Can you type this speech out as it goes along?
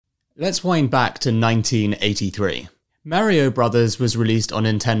Let's wind back to 1983. Mario Brothers was released on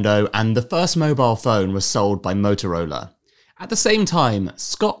Nintendo and the first mobile phone was sold by Motorola. At the same time,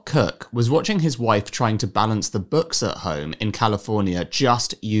 Scott Cook was watching his wife trying to balance the books at home in California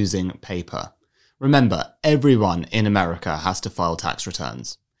just using paper. Remember, everyone in America has to file tax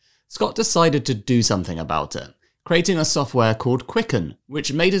returns. Scott decided to do something about it, creating a software called Quicken,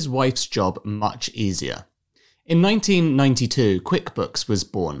 which made his wife's job much easier. In 1992, QuickBooks was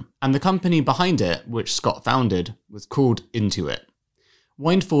born, and the company behind it, which Scott founded, was called Intuit.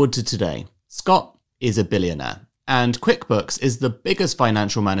 Wind forward to today. Scott is a billionaire, and QuickBooks is the biggest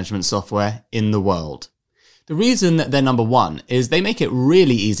financial management software in the world. The reason that they're number one is they make it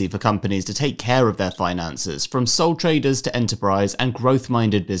really easy for companies to take care of their finances, from sole traders to enterprise and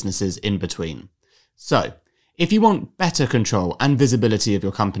growth-minded businesses in between. So, if you want better control and visibility of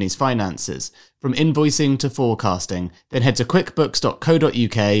your company's finances, from invoicing to forecasting, then head to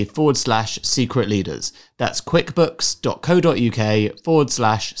quickbooks.co.uk/secret leaders. That's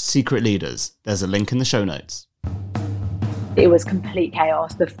quickbooks.co.uk/secret leaders. There's a link in the show notes. It was complete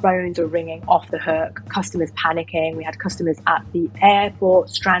chaos. The phones were ringing off the hook, customers panicking. We had customers at the airport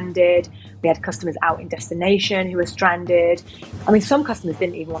stranded. We had customers out in destination who were stranded. I mean, some customers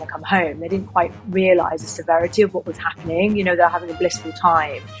didn't even want to come home. They didn't quite realize the severity of what was happening. You know, they're having a blissful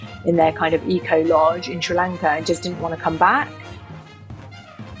time in their kind of eco lodge in Sri Lanka and just didn't want to come back.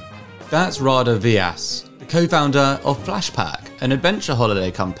 That's Radha Vyas, the co-founder of Flashpack, an adventure holiday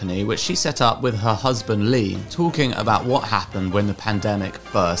company which she set up with her husband Lee, talking about what happened when the pandemic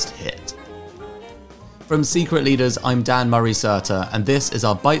first hit. From Secret Leaders, I'm Dan Murray-Serter, and this is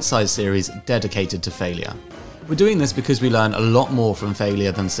our bite-sized series dedicated to failure. We're doing this because we learn a lot more from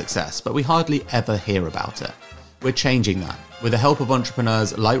failure than success, but we hardly ever hear about it. We're changing that, with the help of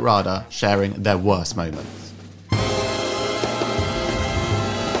entrepreneurs like Radha sharing their worst moments.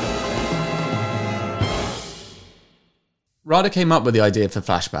 Radha came up with the idea for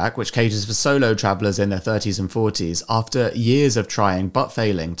Flashpack, which caters for solo travellers in their 30s and 40s after years of trying but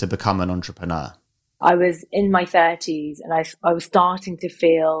failing to become an entrepreneur. I was in my 30s and I was starting to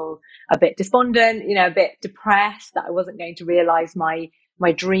feel a bit despondent, a bit depressed that I wasn't going to realise my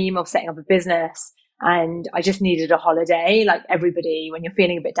dream of setting up a business. And I just needed a holiday. Like everybody, when you're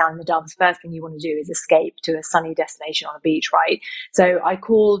feeling a bit down in the dumps, the first thing you want to do is escape to a sunny destination on a beach, right? So I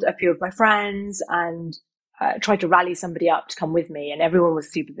called a few of my friends and tried to rally somebody up to come with me, and everyone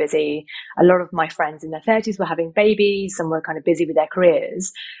was super busy. A lot of my friends in their 30s were having babies, some were kind of busy with their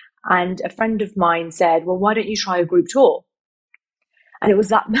careers. And a friend of mine said, well, why don't you try a group tour? And it was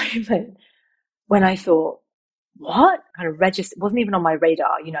that moment when I thought, what? Kind of registered, it wasn't even on my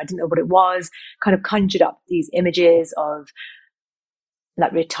radar. I didn't know what it was, kind of conjured up these images of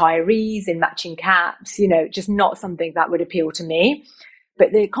like retirees in matching caps, just not something that would appeal to me.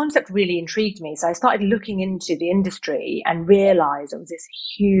 But the concept really intrigued me. So I started looking into the industry and realized there was this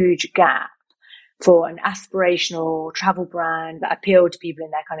huge gap for an aspirational travel brand that appealed to people in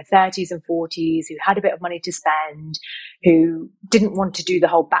their kind of 30s and 40s who had a bit of money to spend, who didn't want to do the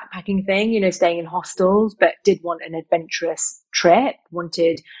whole backpacking thing, staying in hostels, but did want an adventurous trip,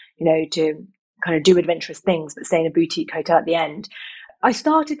 wanted, to kind of do adventurous things, but stay in a boutique hotel at the end. I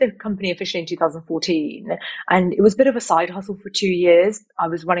started the company officially in 2014, and it was a bit of a side hustle for 2 years. I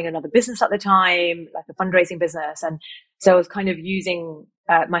was running another business at the time, like a fundraising business. And so I was kind of using,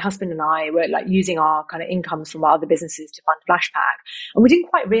 my husband and I were like using our kind of incomes from our other businesses to fund Flashpack. And we didn't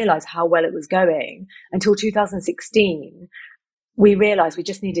quite realize how well it was going until 2016. We realized we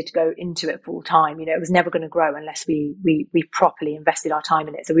just needed to go into it full time. It was never going to grow unless we properly invested our time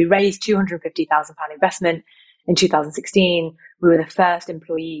in it. So we raised £250,000 investment. In 2016, we were the first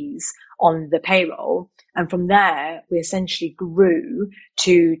employees on the payroll. And from there, we essentially grew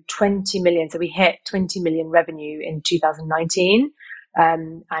to 20 million. So we hit 20 million revenue in 2019.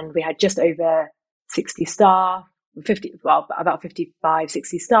 And we had just over 60 staff, about 55,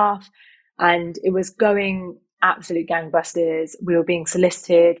 60 staff. And it was going absolute gangbusters. We were being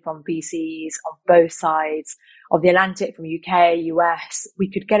solicited from VCs on both sides of the Atlantic, from UK, US. We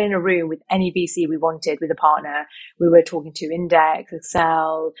could get in a room with any VC we wanted with a partner. We were talking to Index,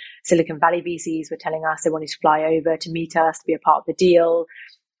 Excel, Silicon Valley VCs were telling us they wanted to fly over to meet us, to be a part of the deal.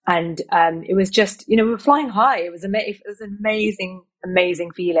 And it was just, we were flying high. It was an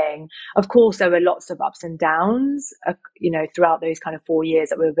amazing feeling. Of course, there were lots of ups and downs, throughout those kind of 4 years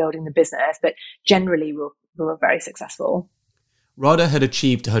that we were building the business. But generally, we were very successful. Radha had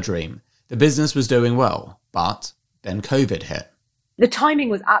achieved her dream. The business was doing well, but then COVID hit. The timing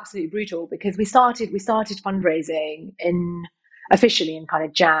was absolutely brutal because we started fundraising officially in kind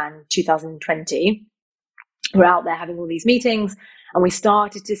of Jan 2020. We're out there having all these meetings, And we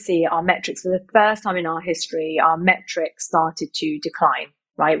started to see our metrics for the first time in our history, our metrics started to decline,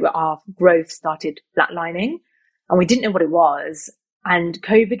 right? Where our growth started flatlining and we didn't know what it was. And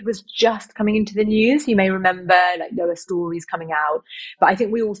COVID was just coming into the news. You may remember, like, there were stories coming out, but I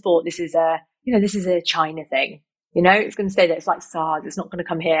think we all thought this is a China thing. It's going to stay there. It's like SARS. It's not going to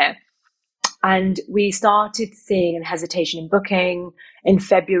come here. And we started seeing a hesitation in booking. In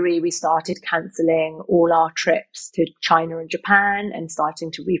February, we started cancelling all our trips to China and Japan and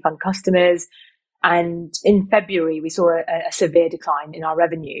starting to refund customers. And in February, we saw a severe decline in our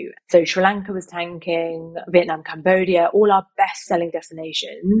revenue. So Sri Lanka was tanking, Vietnam, Cambodia, all our best selling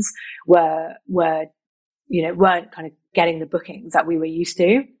destinations weren't kind of getting the bookings that we were used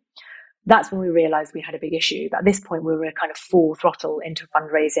to. That's when we realized we had a big issue. But at this point, we were kind of full throttle into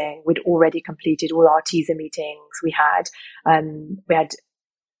fundraising. We'd already completed all our teaser meetings. We had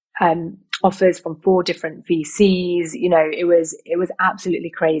offers from 4 different VCs. It was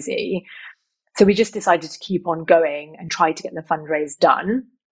absolutely crazy. So we just decided to keep on going and try to get the fundraise done.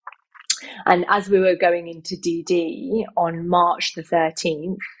 And as we were going into DD on March the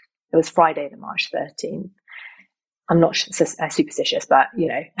 13th, it was Friday, the March 13th. I'm not superstitious, but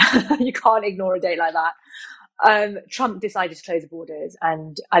you can't ignore a date like that. Trump decided to close the borders,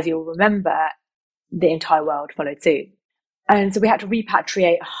 and as you'll remember, the entire world followed suit. And so we had to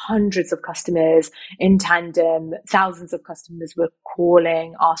repatriate hundreds of customers in tandem. Thousands of customers were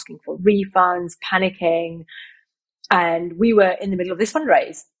calling, asking for refunds, panicking, and we were in the middle of this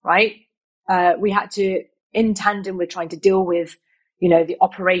fundraise, right? We had to, in tandem with trying to deal with, the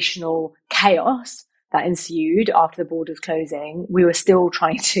operational chaos that ensued after the borders closing, we were still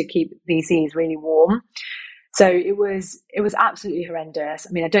trying to keep VCs really warm. So it was absolutely horrendous.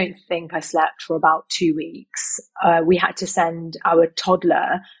 I mean, I don't think I slept for about 2 weeks. We had to send our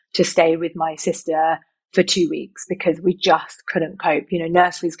toddler to stay with my sister for 2 weeks because we just couldn't cope.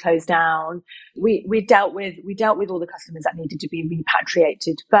 Nurseries closed down. We dealt with all the customers that needed to be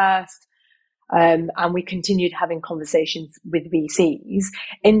repatriated first. And we continued having conversations with VCs.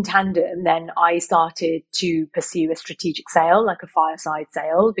 In tandem, then I started to pursue a strategic sale, like a fireside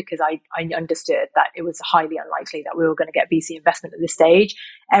sale, because I understood that it was highly unlikely that we were going to get VC investment at this stage.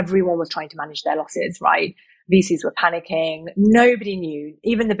 Everyone was trying to manage their losses, right? VCs were panicking. Nobody knew.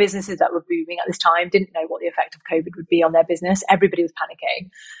 Even the businesses that were booming at this time didn't know what the effect of COVID would be on their business. Everybody was panicking.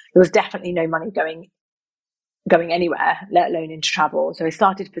 There was definitely no money going anywhere, let alone into travel. So I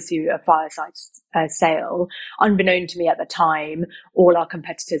started to pursue a fireside sale. Unbeknown to me at the time, all our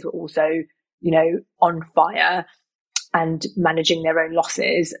competitors were also, on fire and managing their own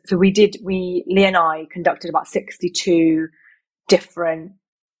losses. So Lee and I conducted about 62 different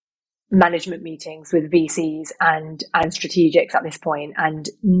management meetings with VCs and strategics at this point, and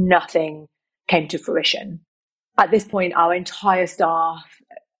nothing came to fruition. At this point, our entire staff,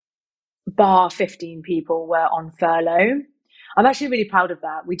 bar 15 people, were on furlough. I'm actually really proud of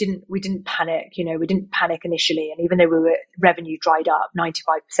that. We didn't panic, we didn't panic initially. And even though revenue dried up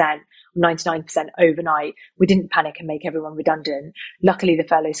 95%, 99% overnight, we didn't panic and make everyone redundant. Luckily, the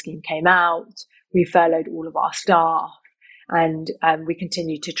furlough scheme came out. We furloughed all of our staff, and we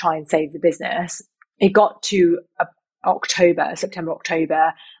continued to try and save the business. It got to September,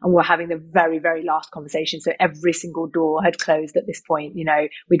 October, and we're having the very, very last conversation. So every single door had closed at this point.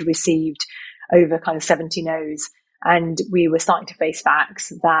 We'd received over kind of 70 no's, and we were starting to face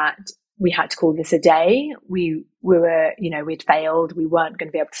facts that we had to call this a day. We were, we'd failed. We weren't going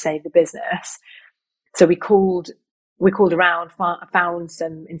to be able to save the business. So we called around, found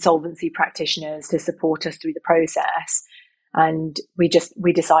some insolvency practitioners to support us through the process. And we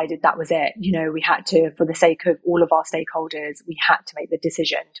decided that was it. We had to, for the sake of all of our stakeholders, we had to make the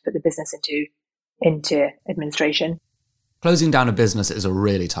decision to put the business into administration. Closing down a business is a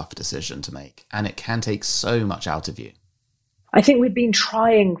really tough decision to make, and it can take so much out of you. I think we'd been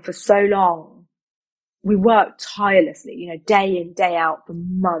trying for so long. We worked tirelessly, day in, day out for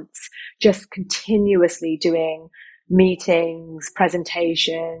months, just continuously doing meetings,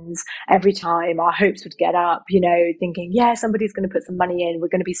 presentations. Every time our hopes would get up, thinking, yeah, somebody's going to put some money in, we're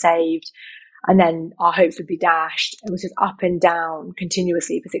going to be saved. And then our hopes would be dashed. It was just up and down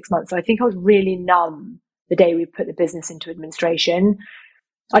continuously for 6 months. So I think I was really numb the day we put the business into administration.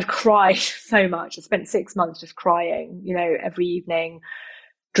 I'd cried so much. I spent 6 months just crying, every evening,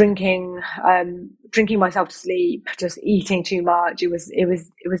 drinking myself to sleep, just eating too much. It was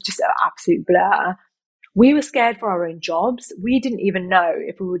just an absolute blur. We were scared for our own jobs. We didn't even know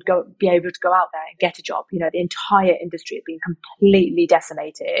if we would be able to go out there and get a job. The entire industry had been completely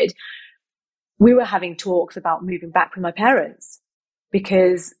decimated. We were having talks about moving back with my parents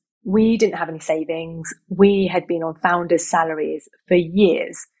because we didn't have any savings. We had been on founders' salaries for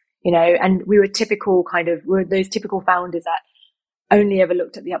years, you know, and we were those typical founders that only ever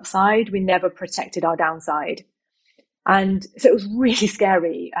looked at the upside. We never protected our downside. And so it was really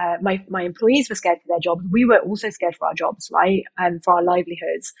scary. My employees were scared for their jobs. We were also scared for our jobs, right? And for our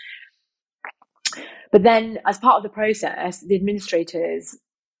livelihoods. But then as part of the process, the administrators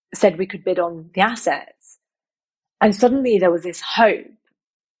said we could bid on the assets. And suddenly there was this hope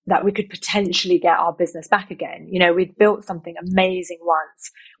that we could potentially get our business back again. You know, we'd built something amazing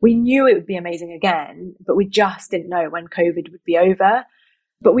once. We knew it would be amazing again, but we just didn't know when COVID would be over.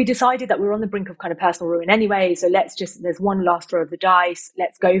 But we decided that we were on the brink of kind of personal ruin anyway. So there's one last throw of the dice.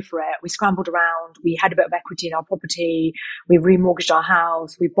 Let's go for it. We scrambled around. We had a bit of equity in our property. We remortgaged our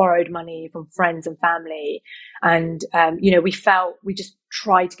house. We borrowed money from friends and family. And, we just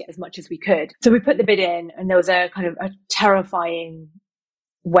tried to get as much as we could. So we put the bid in, and there was a kind of a terrifying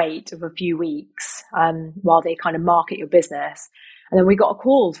wait of a few weeks, while they kind of market your business. And then we got a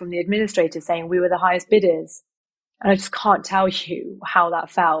call from the administrator saying we were the highest bidders. And I just can't tell you how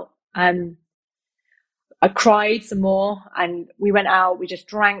that felt. I cried some more, and we went out. We just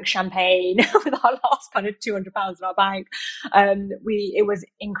drank champagne with our last kind of £200 in our bank. It was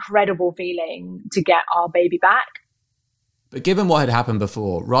incredible feeling to get our baby back. But given what had happened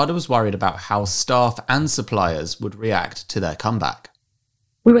before, Radha was worried about how staff and suppliers would react to their comeback.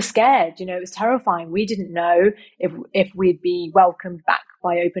 We were scared, you know, it was terrifying. We didn't know if we'd be welcomed back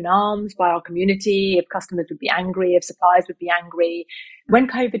by open arms, by our community, if customers would be angry, if suppliers would be angry. When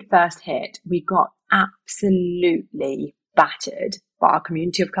COVID first hit, we got absolutely battered by our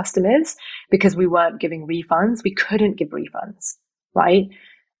community of customers because we weren't giving refunds. We couldn't give refunds, right?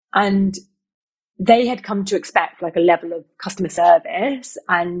 And they had come to expect like a level of customer service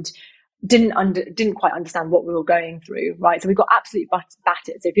and didn't quite understand what we were going through, right? So we got absolutely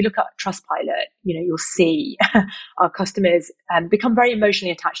battered. So if you look at Trustpilot, you know, you'll see our customers become very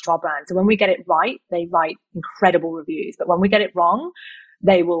emotionally attached to our brand. So when we get it right, they write incredible reviews. But when we get it wrong,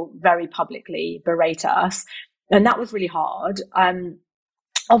 they will very publicly berate us. And that was really hard.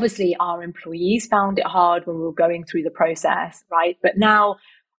 Obviously, our employees found it hard when we were going through the process, right? But now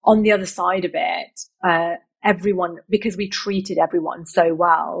on the other side of it, everyone, because we treated everyone so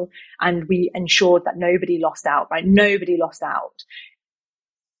well and we ensured that nobody lost out, right? Nobody lost out.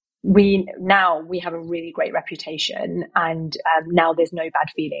 We have a really great reputation, and now there's no bad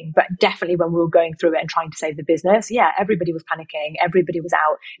feeling. But definitely when we were going through it and trying to save the business, yeah, everybody was panicking. Everybody was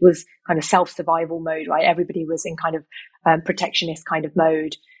out. It was kind of self-survival mode, right? Everybody was in kind of protectionist kind of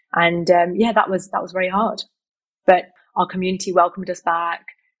mode. And that was very hard. But our community welcomed us back.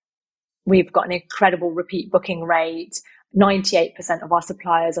 We've got an incredible repeat booking rate. 98% of our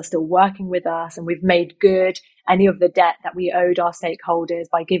suppliers are still working with us, and we've made good any of the debt that we owed our stakeholders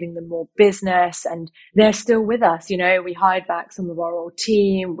by giving them more business, and they're still with us. You know, we hired back some of our old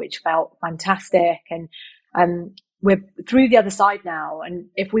team, which felt fantastic, and we're through the other side now. And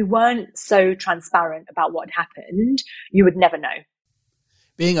if we weren't so transparent about what happened, you would never know.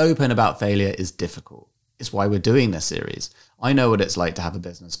 Being open about failure is difficult. It's why we're doing this series. I know what it's like to have a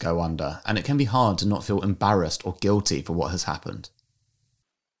business go under, and it can be hard to not feel embarrassed or guilty for what has happened.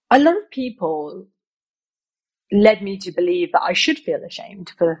 A lot of people led me to believe that I should feel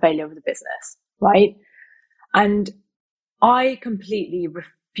ashamed for the failure of the business, right? And I completely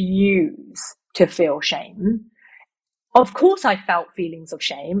refuse to feel shame. Of course, I felt feelings of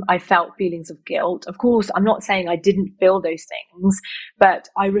shame. I felt feelings of guilt. Of course, I'm not saying I didn't feel those things, but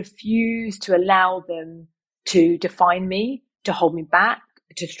I refuse to allow them to define me, to hold me back,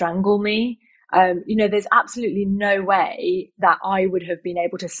 to strangle me. There's absolutely no way that I would have been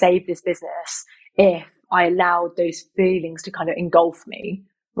able to save this business if I allowed those feelings to kind of engulf me.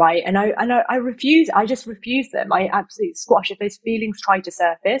 Right. And I refuse. I just refuse them. I absolutely squash. If those feelings try to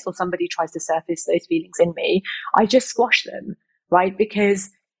surface, or somebody tries to surface those feelings in me, I just squash them. Right. Because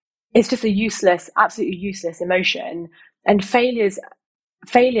it's just absolutely useless emotion. And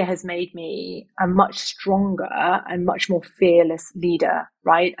failure has made me a much stronger and much more fearless leader.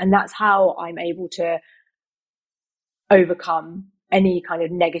 Right. And that's how I'm able to overcome any kind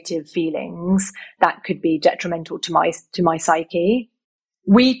of negative feelings that could be detrimental to my psyche.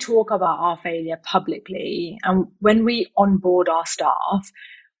 We talk about our failure publicly, and when we onboard our staff,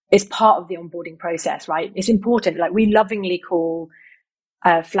 it's part of the onboarding process, right? It's important. Like, we lovingly call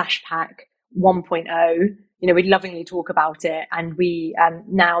Flashpack 1.0. You know, we lovingly talk about it, and we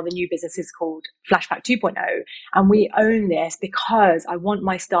now the new business is called Flashpack 2.0, and we own this because I want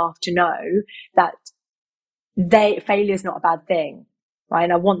my staff to know that failure is not a bad thing, right?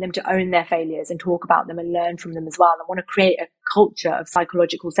 And I want them to own their failures and talk about them and learn from them as well. I want to create a culture of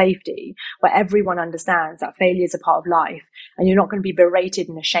psychological safety where everyone understands that failure is a part of life, and you're not going to be berated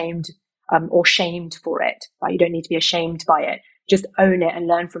and ashamed or shamed for it, right? You don't need to be ashamed by it. Just own it and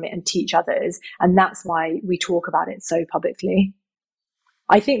learn from it and teach others. And that's why we talk about it so publicly.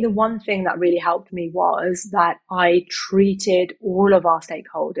 I think the one thing that really helped me was that I treated all of our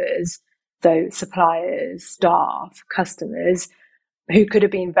stakeholders, so suppliers, staff, customers, who could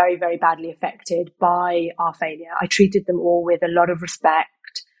have been very, very badly affected by our failure. I treated them all with a lot of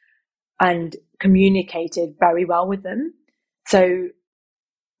respect and communicated very well with them. So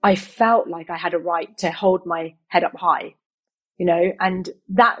I felt like I had a right to hold my head up high, and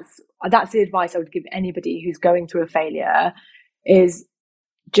that's the advice I would give anybody who's going through a failure is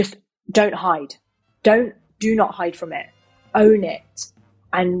just don't hide. Do not hide from it. Own it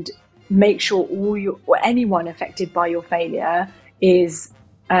and make sure anyone affected by your failure is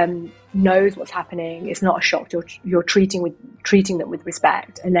knows what's happening. It's not a shock. You're treating them with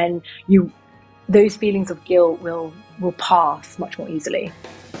respect, and then those feelings of guilt will pass much more easily.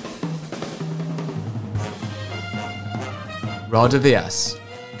 Radha VS,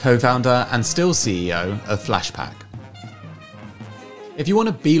 co-founder and still CEO of Flashpack. If you want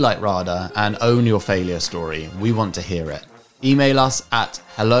to be like Radha and own your failure story, we want to hear it. Email us at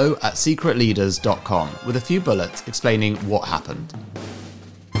hello@secretleaders.com with a few bullets explaining what happened.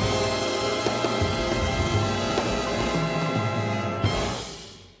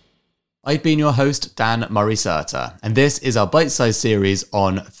 I've been your host, Dan Murray-Serter, and this is our bite-sized series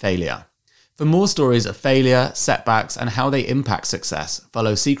on failure. For more stories of failure, setbacks, and how they impact success,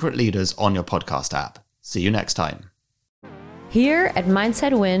 follow Secret Leaders on your podcast app. See you next time. Here at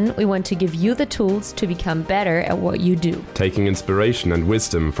Mindset Win, we want to give you the tools to become better at what you do. Taking inspiration and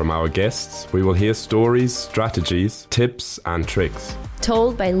wisdom from our guests, we will hear stories, strategies, tips, and tricks.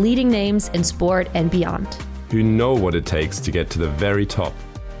 Told by leading names in sport and beyond. Who know what it takes to get to the very top.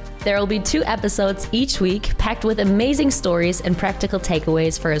 There will be 2 episodes each week, packed with amazing stories and practical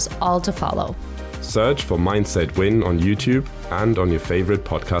takeaways for us all to follow. Search for Mindset Win on YouTube and on your favorite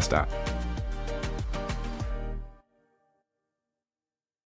podcast app.